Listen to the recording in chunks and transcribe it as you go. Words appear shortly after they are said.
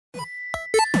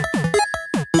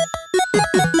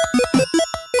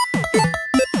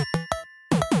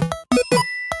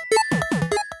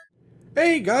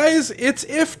Guys, it's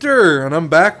Ifter, and I'm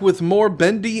back with more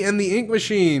Bendy and the Ink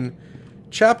Machine.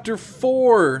 Chapter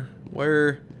 4,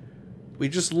 where we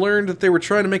just learned that they were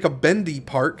trying to make a bendy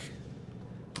park.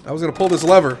 I was going to pull this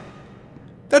lever.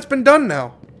 That's been done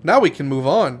now. Now we can move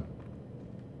on.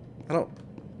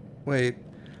 Wait.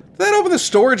 Did that open the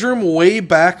storage room way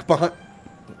back behind...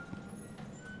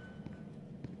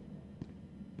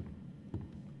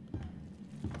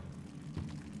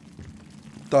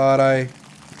 Thought I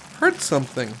heard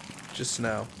something just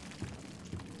now.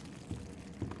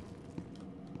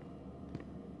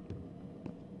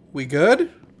 We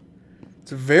good?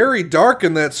 It's very dark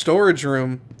in that storage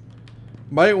room.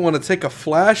 Might want to take a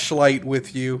flashlight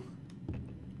with you.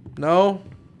 No?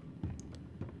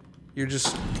 You're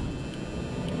just...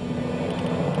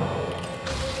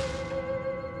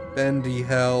 Bendy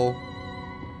hell.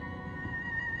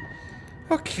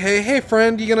 Okay, hey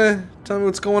friend, you gonna tell me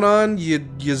what's going on? You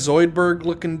Zoidberg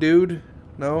looking dude?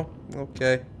 No?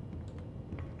 Okay.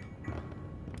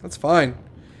 That's fine.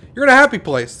 You're in a happy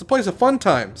place. It's a place of fun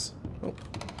times. Oh,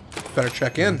 better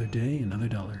check in. Another day, another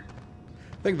dollar.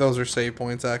 I think those are save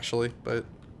points actually, but...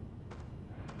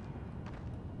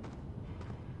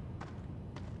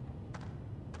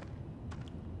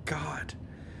 God.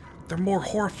 They're more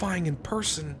horrifying in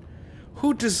person.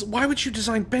 Why would you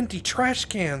design Bendy trash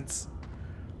cans?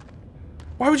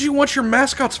 Why would you want your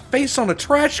mascot's face on a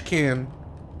trash can?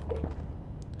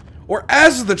 Or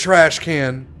as the trash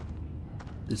can?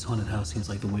 This haunted house seems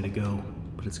like the way to go,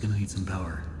 but it's gonna need some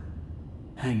power.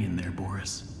 Hang in there,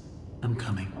 Boris. I'm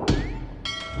coming.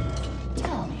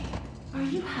 Tell me, are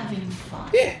you having fun?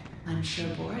 Yeah. I'm sure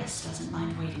Boris doesn't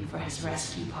mind waiting for his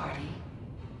rescue party.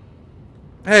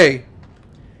 Hey.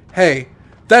 Hey.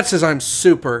 That says I'm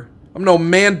super. I'm no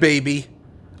man baby.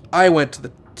 I went to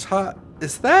the top.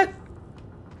 Is that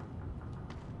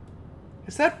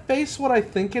face what I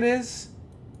think it is?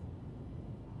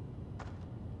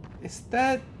 Is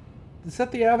that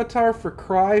the avatar for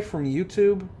Cry from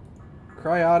YouTube?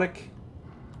 Cryotic?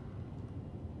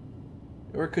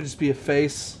 Or it could just be a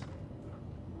face.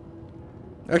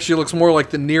 Actually, it looks more like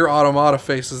the Nier Automata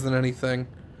faces than anything.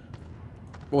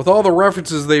 But with all the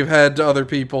references they've had to other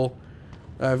people,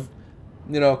 I've,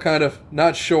 kind of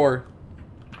not sure.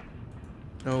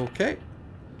 Okay.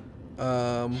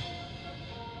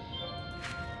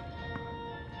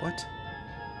 What?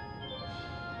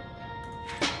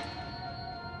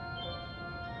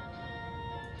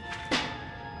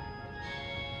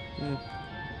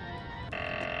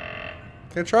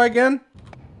 Can I try again?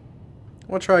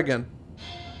 I want to try again.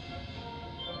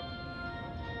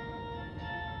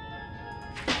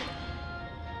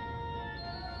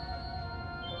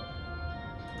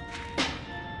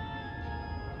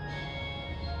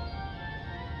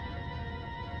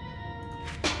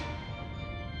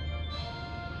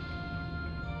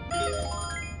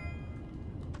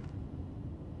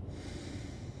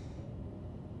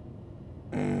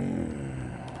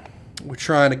 We're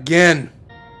trying again.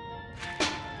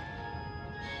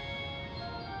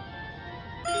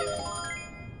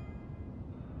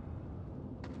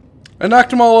 I knocked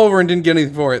them all over and didn't get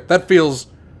anything for it. That feels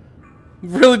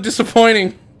really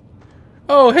disappointing.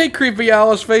 Oh, hey, creepy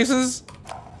Alice faces.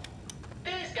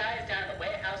 These guys down at the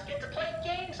warehouse get to play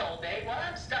games all day while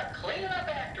I'm stuck cleaning up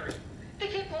after them. They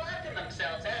keep locking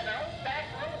themselves out of their own back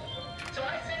room. So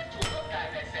I sent it to a little guy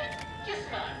that said, "You're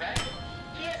smart, right?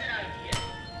 Here's an idea.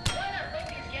 Why not make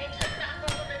these games and knock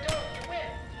over the door if you win?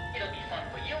 It'll be fun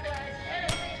for you guys, and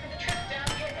it saves me the trip down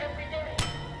here every day.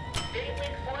 They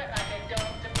win for it like a dog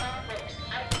to my roast.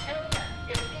 I tell ya,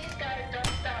 if these guys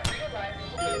don't start realizing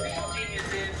who the real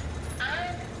genius is,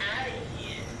 I'm out of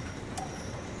here."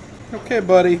 Okay,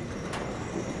 buddy.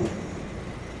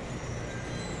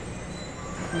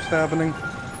 What's happening?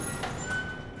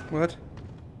 What?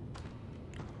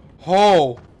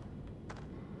 Oh.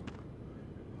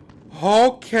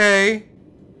 Okay.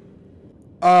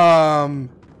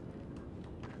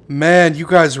 Man, you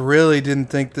guys really didn't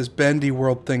think this Bendy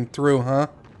World thing through, huh?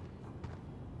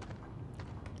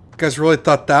 You guys really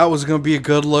thought that was gonna be a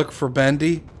good look for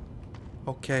Bendy?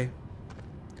 Okay.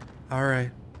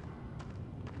 Alright.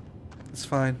 It's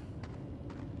fine.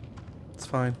 It's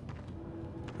fine.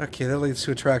 Okay, that leads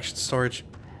to attraction storage.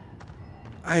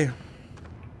 I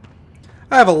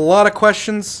have a lot of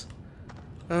questions.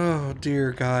 Oh,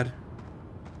 dear God.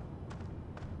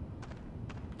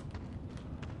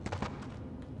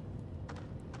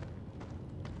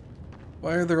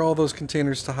 Why are there all those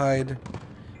containers to hide?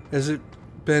 Is it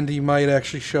Bendy might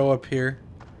actually show up here?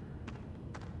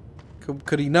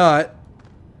 Could he not?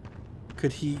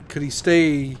 Could he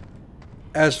stay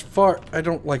as far... I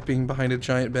don't like being behind a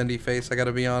giant bendy face, I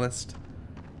gotta be honest.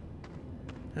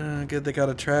 Good, they got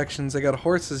attractions. They got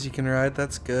horses you can ride.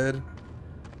 That's good.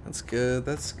 That's good.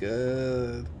 That's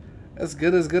good. As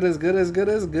good as good as good as good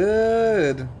as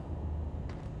good.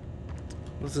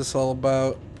 What's this all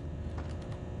about?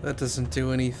 That doesn't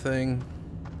do anything.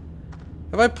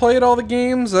 Have I played all the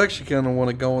games? I actually kind of want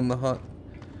to go on the hunt.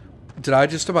 Did I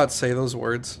just about say those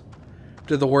words?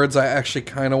 Did the words I actually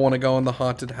kind of want to go in the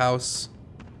haunted house?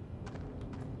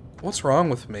 What's wrong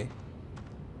with me?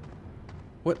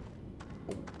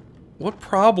 What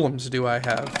problems do I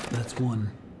have? That's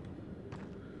one.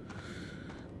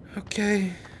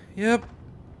 Okay. Yep.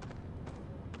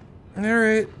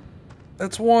 Alright.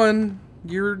 That's one.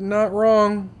 You're not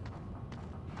wrong.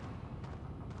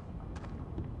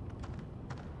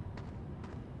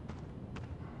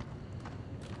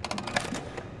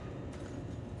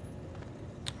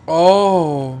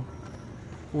 Oh.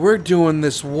 We're doing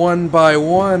this one by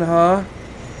one, huh?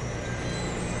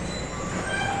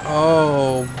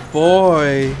 Oh,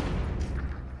 boy.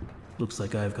 Looks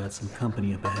like I've got some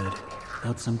company up ahead.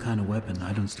 Without some kind of weapon,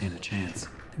 I don't stand a chance.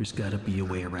 There's gotta be a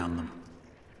way around them.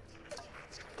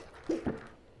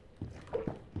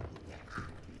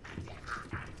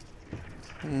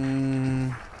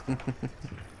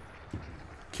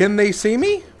 Can they see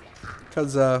me?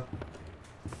 'Cause, oh.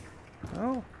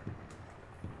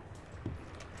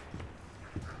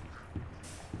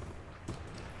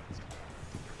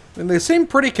 And they seem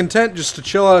pretty content just to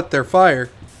chill out at their fire.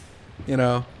 You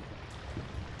know.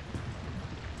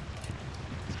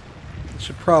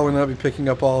 Should probably not be picking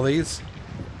up all these.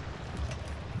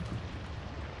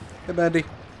 Hey, Bendy.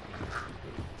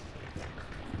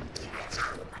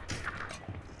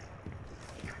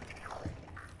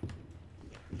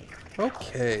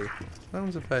 Okay. That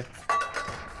one's a pay.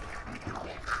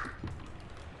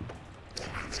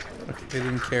 Okay, they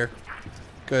didn't care.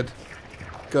 Good.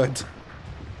 Good.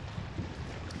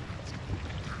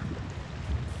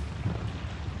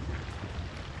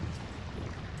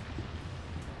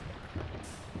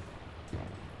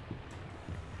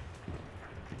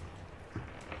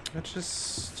 Let's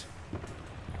just...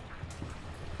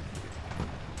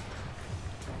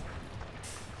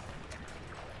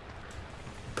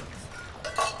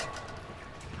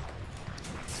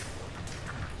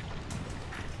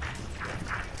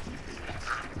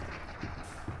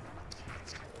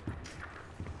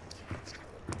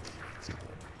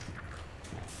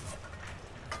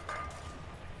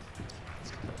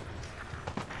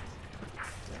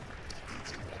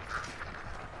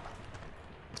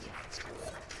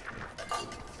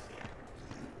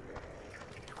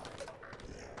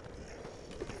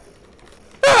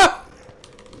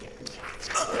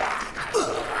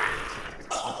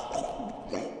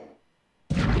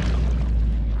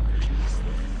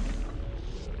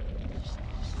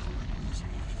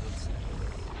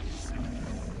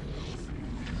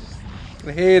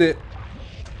 I hate it.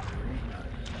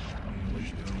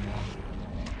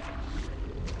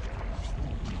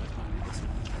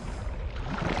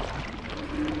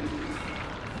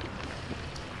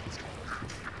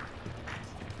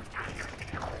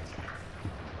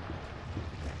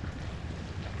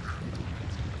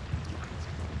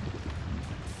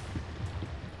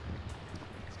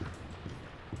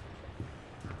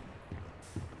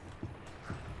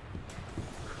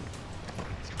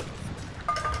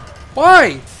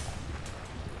 Why?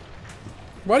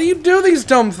 Why do you do these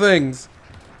dumb things?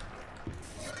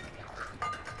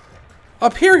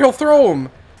 Up here he'll throw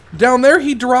them. Down there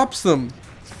he drops them.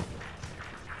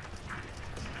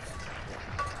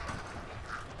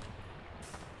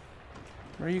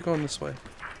 Where are you going this way?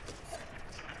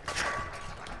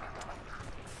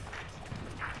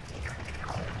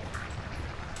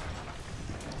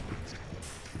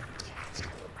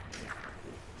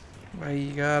 Why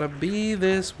you gotta be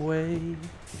this way? Why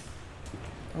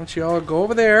don't you all go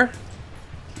over there?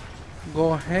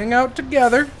 Go hang out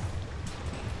together.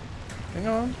 Hang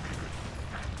on.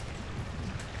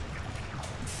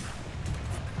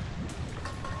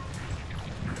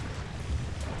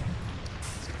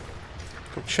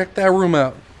 Go check that room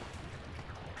out.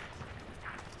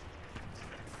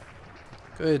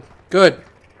 Good. Good.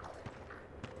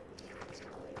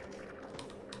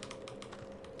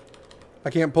 I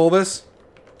can't pull this?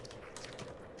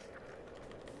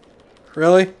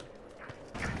 Really? The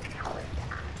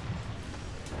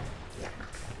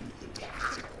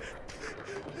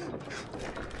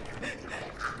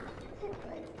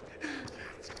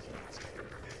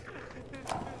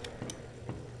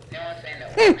only thing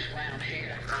that works around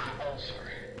here is my ulcer.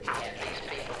 And these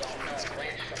people don't know a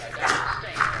wrench from a darn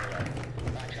steamroller.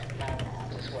 Bunch of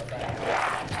morons is what they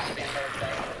are. Spend their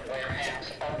day in the warehouse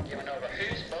arguing over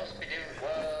who's supposed to be doing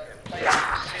what or playing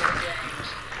some silly games.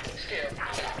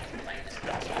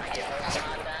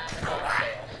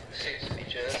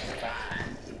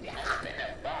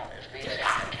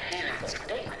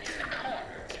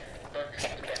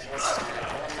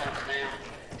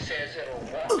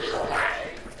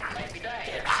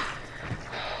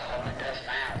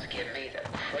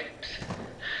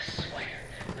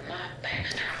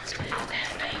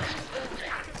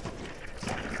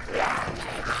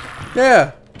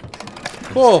 Yeah.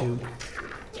 Cool.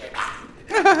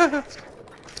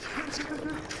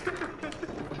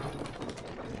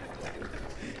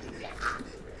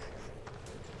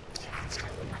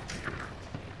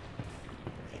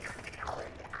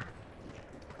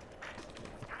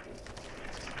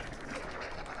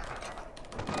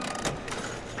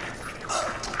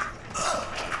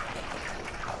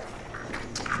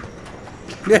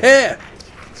 Yeah.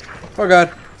 Oh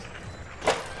god.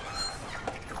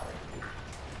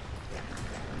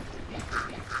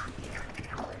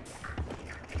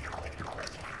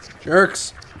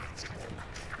 Jerks.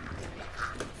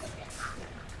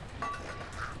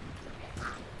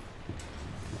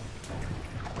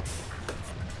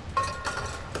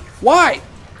 Why?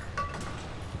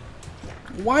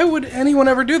 Why would anyone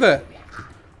ever do that?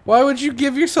 Why would you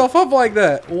give yourself up like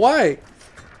that? Why?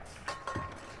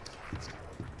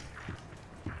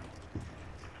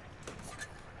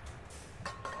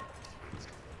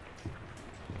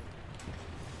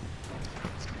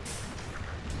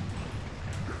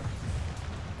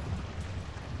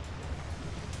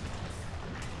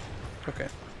 Okay.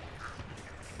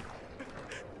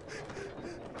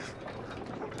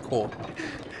 Cool.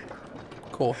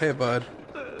 Cool. Hey, bud.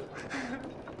 You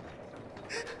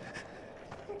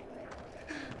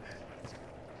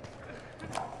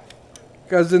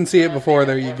guys didn't see it before.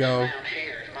 There you go. Around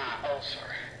here is my ulcer,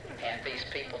 and these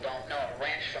people don't know a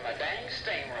wrench from a dang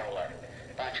steamroller.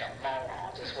 Bunch of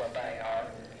morons is what they are.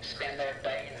 Spend their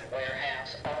day in the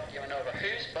warehouse arguing over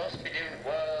who's supposed to be doing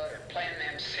what or playing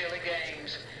them silly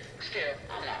games. Still,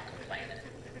 I'm not complaining.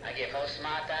 I give most of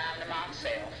my time to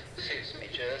myself. Suits me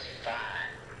just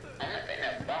fine. Only thing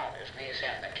that bothers me is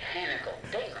that mechanical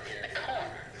demon in the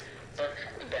corner.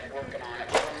 Bertram's been working on it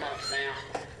for a month now.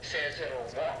 Says it'll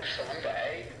walk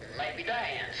someday, maybe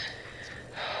dance.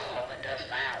 All it does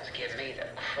now is give me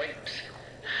the creeps.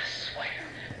 I swear,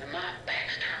 when my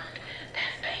back's turned,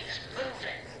 that thing's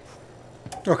moving.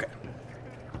 Okay.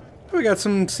 We got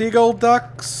some seagull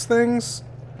ducks things.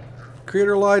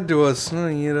 Creator lied to us. No,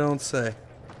 you don't say.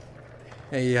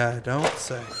 Hey, yeah, don't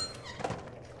say.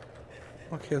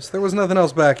 Okay, so there was nothing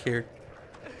else back here.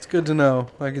 It's good to know.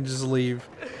 I can just leave.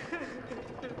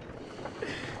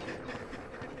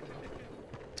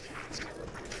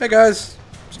 Hey guys,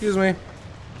 excuse me.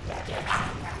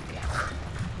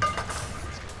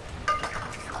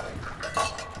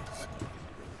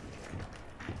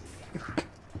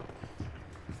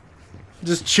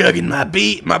 Just chugging my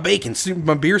bacon soup,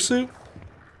 my beer soup,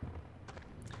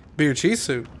 beer cheese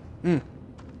soup.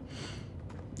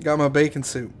 Got my bacon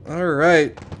soup. All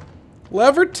right,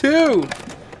 lever 2.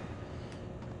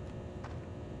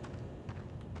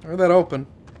 Where'd that open?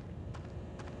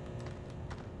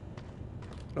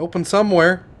 Open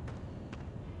somewhere.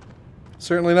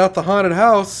 Certainly not the haunted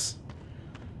house.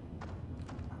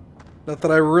 Not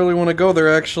that I really want to go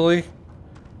there, actually.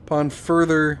 Upon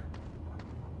further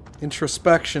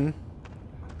introspection.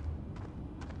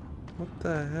 What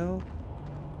the hell?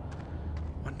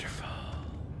 Wonderful.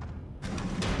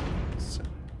 So.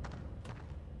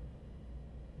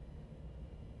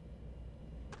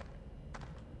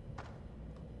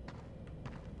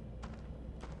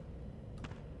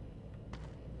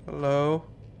 Hello?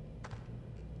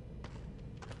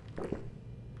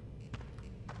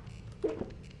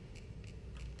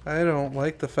 I don't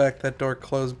like the fact that door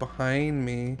closed behind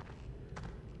me.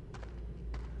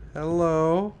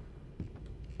 Hello?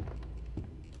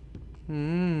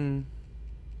 The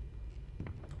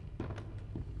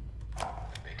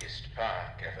biggest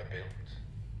park ever built.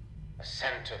 A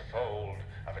centerfold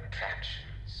of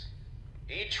attractions.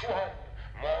 Each one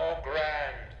more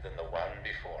grand than the one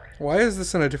before it. Why is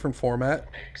this in a different format?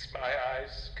 Makes my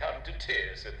eyes come to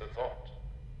tears at the thought.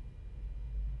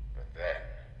 But then,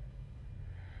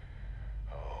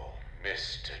 oh,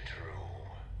 Mr.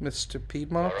 Drew, Mr.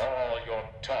 Piedmont? for all your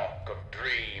talk of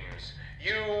dreams,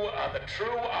 you are the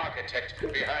true architect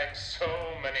behind so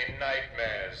many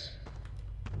nightmares.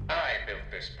 I built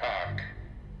this park.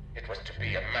 It was to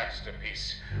be a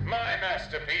masterpiece. My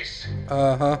masterpiece.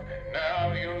 Uh-huh.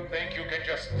 Now you think you can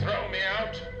just throw me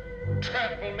out?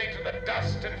 Trample me to the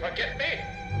dust and forget me?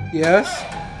 Yes?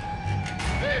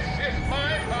 This is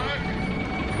my park,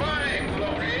 my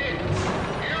glory.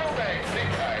 You may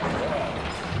think I'm wrong,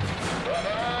 but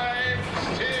I'm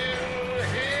still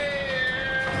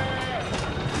here.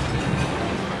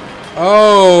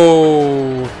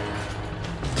 Oh.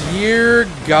 Dear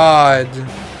God.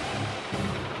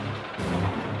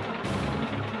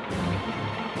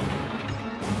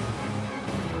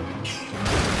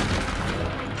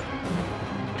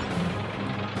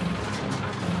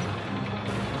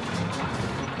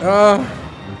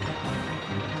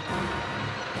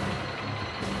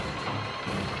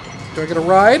 Do I get a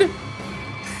ride?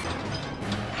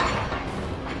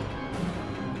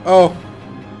 Oh.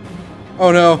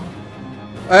 Oh no.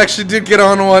 I actually did get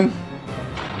on one.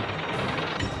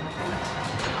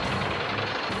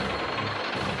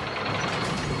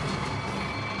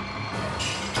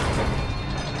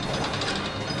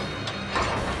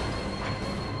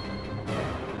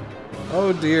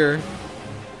 Oh dear.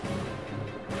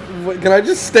 What, can I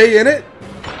just stay in it?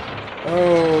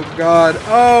 Oh god.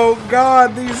 Oh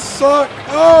god, these suck.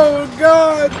 Oh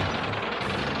god.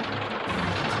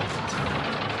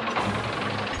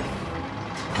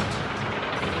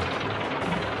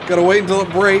 Gotta wait until it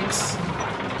breaks.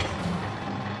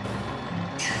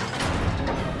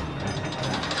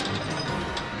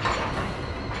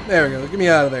 There we go. Get me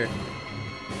out of there.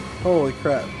 Holy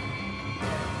crap.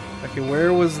 Okay,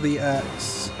 where was the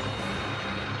axe?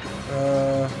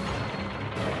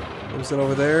 Was it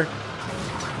over there?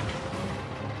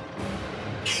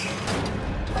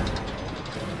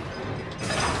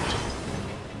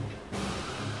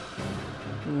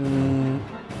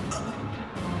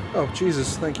 Oh,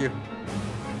 Jesus, thank you.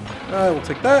 I will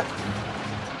take that.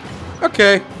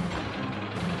 Okay.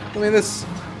 I mean, this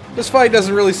fight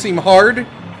doesn't really seem hard.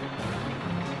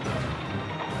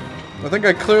 I think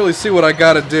I clearly see what I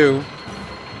gotta do.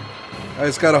 I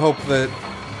just gotta hope that...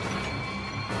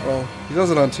 Well, he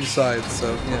does it on two sides,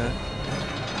 so, yeah.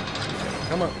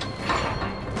 Come on.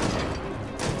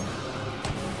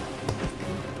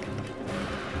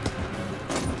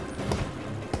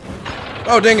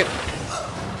 Oh, dang it!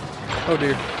 Oh,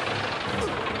 dear.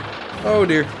 Oh,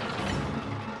 dear.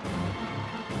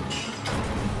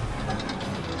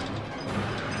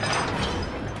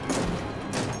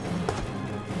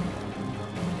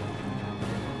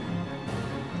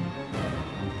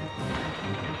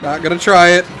 Not gonna try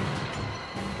it.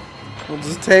 We'll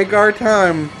just take our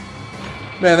time.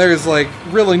 Man, there is like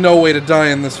really no way to die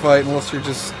in this fight unless you're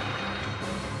just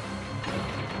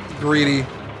greedy.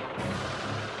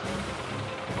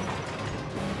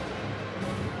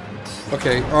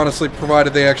 Okay, honestly,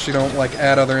 provided they actually don't like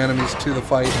add other enemies to the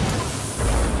fight.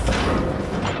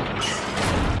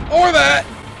 Or that!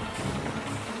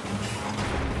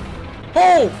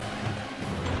 Oh!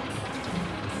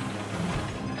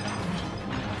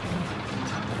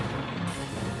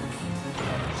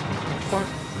 Fuck.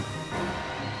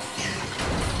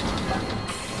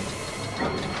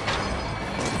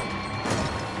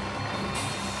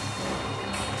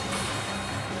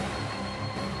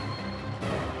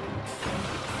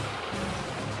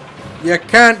 You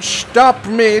can't stop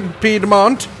me,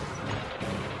 Piedmont.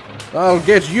 I'll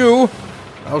get you.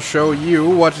 I'll show you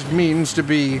what it means to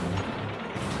be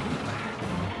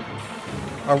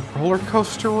a roller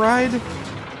coaster ride.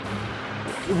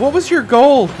 What was your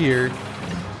goal here?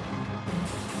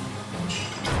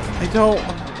 I don't.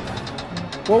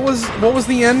 What was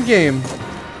the end game?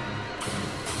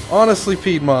 Honestly,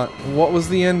 Piedmont, what was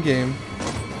the end game?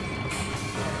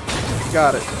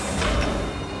 Got it.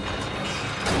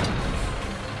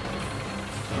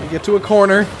 We get to a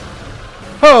corner.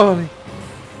 Holy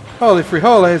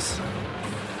frijoles!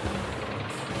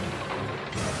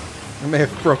 I may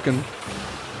have broken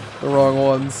the wrong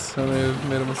ones. I may have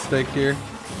made a mistake here.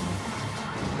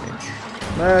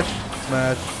 Smash,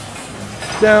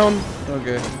 smash, down.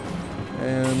 Okay,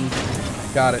 and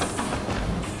got it.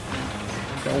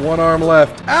 Got one arm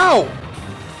left. Ow!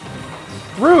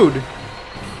 Rude.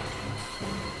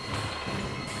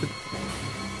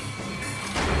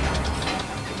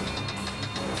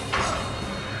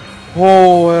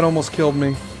 Oh, that almost killed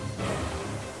me.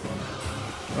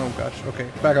 Oh gosh, okay,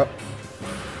 back up.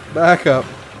 Back up.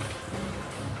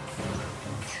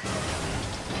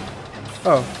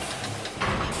 Oh.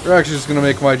 You're actually just gonna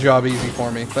make my job easy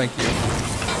for me, thank you.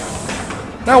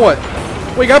 Now what?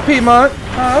 We got Piedmont,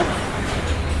 huh?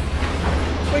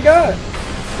 We got?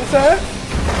 What's that?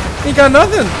 He got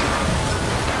nothing!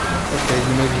 Okay,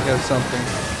 he maybe has something.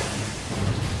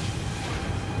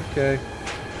 Okay.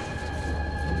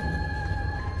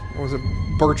 What was it,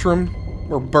 Bertram?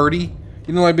 Or Birdie?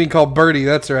 You don't like being called Birdie,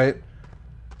 that's right.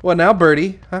 What now,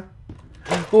 Birdie? Huh?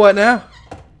 What now?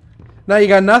 Now you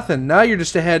got nothing. Now you're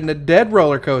just ahead in a dead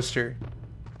roller coaster.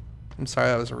 I'm sorry,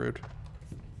 that was rude.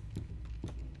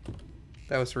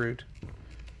 That was rude.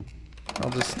 I'll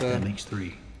just, That makes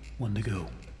 3. 1 to go.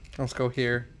 Let's go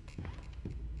here.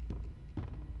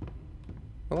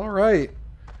 Well, alright.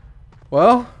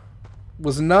 Well,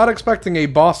 was not expecting a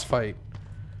boss fight.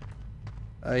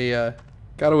 I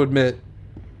gotta admit,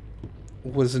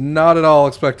 was not at all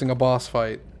expecting a boss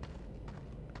fight.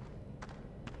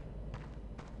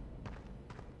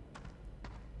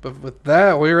 But with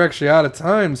that, we were actually out of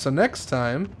time, so next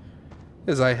time,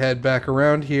 as I head back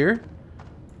around here.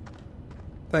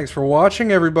 Thanks for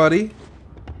watching, everybody.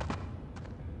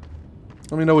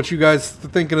 Let me know what you guys are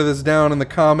thinking of this down in the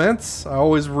comments. I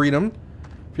always read them.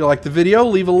 If you like the video,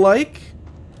 leave a like.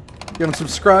 If you haven't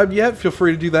subscribed yet, feel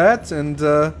free to do that.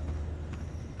 And,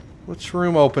 which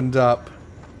room opened up?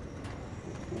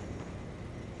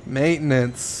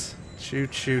 Maintenance. Choo,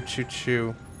 choo, choo,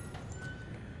 choo.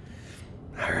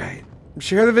 Alright.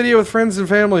 Share the video with friends and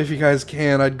family if you guys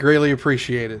can. I'd greatly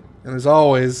appreciate it. And as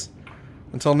always,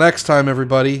 until next time,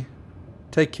 everybody,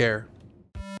 take care.